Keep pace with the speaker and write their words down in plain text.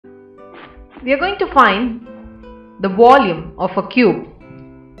we are going to find the volume of a cube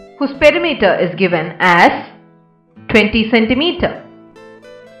whose perimeter is given as 20 centimeter.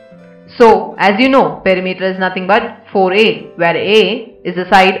 So, as you know, perimeter is nothing but 4a, where a is the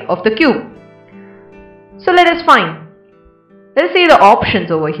side of the cube. So, let us find. Let us see the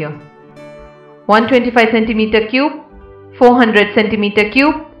options over here. 125 centimeter cube, 400 centimeter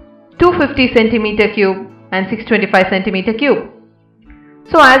cube, 250 centimeter cube, and 625 centimeter cube.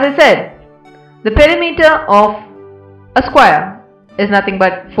 So, as I said, the perimeter of a square is nothing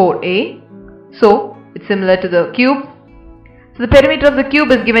but 4a. So, it's similar to the cube. So, the perimeter of the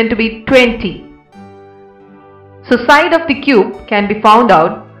cube is given to be 20. So, side of the cube can be found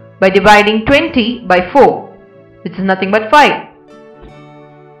out by dividing 20 by 4, which is nothing but 5.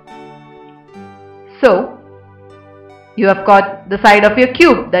 So, you have got the side of your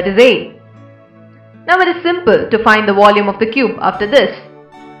cube, that is a. Now, it is simple to find the volume of the cube after this.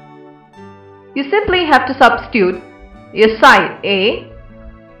 You simply have to substitute your side a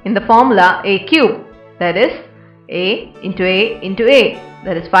in the formula a cube, that is a into a into a,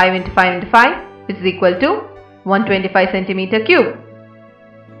 that is 5 into 5 into 5, which is equal to 125 centimeter cube.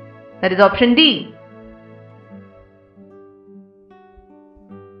 That is option D.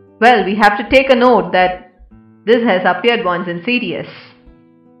 Well, we have to take a note that this has appeared once in CDS.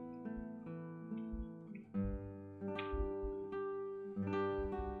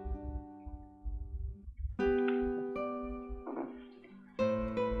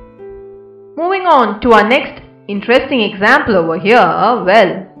 Moving on to our next interesting example over here.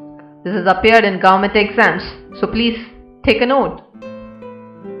 Well, this has appeared in government exams, so please take a note.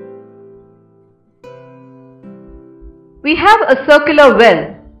 We have a circular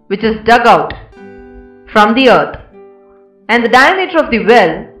well which is dug out from the earth, and the diameter of the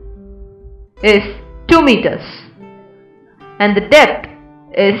well is 2 meters and the depth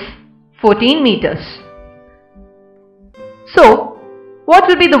is 14 meters. So, what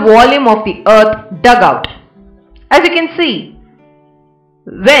will be the volume of the earth dug out? As you can see,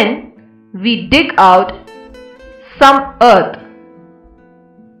 when we dig out some earth,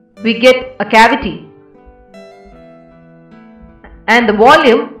 we get a cavity, and the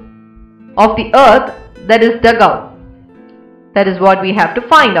volume of the earth that is dug out, that is what we have to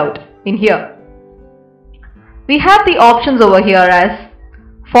find out in here. We have the options over here as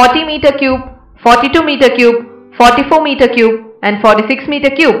 40 meter cube, 42 meter cube, 44 meter cube, and 46 meter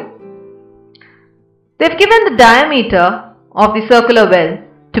cube. They have given the diameter of the circular well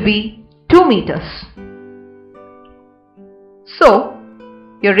to be 2 meters. So,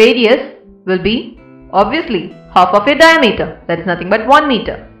 your radius will be obviously half of your diameter, that is nothing but 1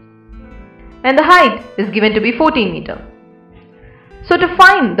 meter. And the height is given to be 14 meter. So, to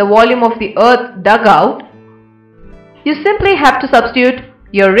find the volume of the earth dug out, you simply have to substitute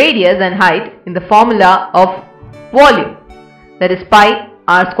your radius and height in the formula of volume, that is pi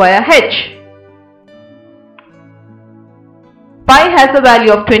r square h. Pi has the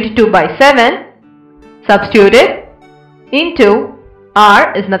value of 22 by 7, substituted into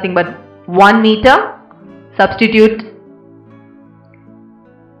r is nothing but 1 meter, substituted,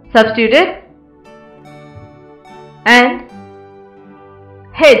 and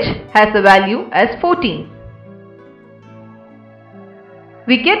h has the value as 14.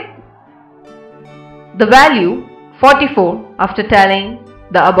 We get the value 44 after tallying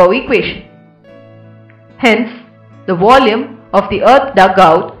the above equation. Hence, the volume of the earth dug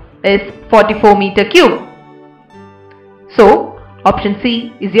out is 44 meter cube. So, option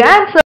C is your answer.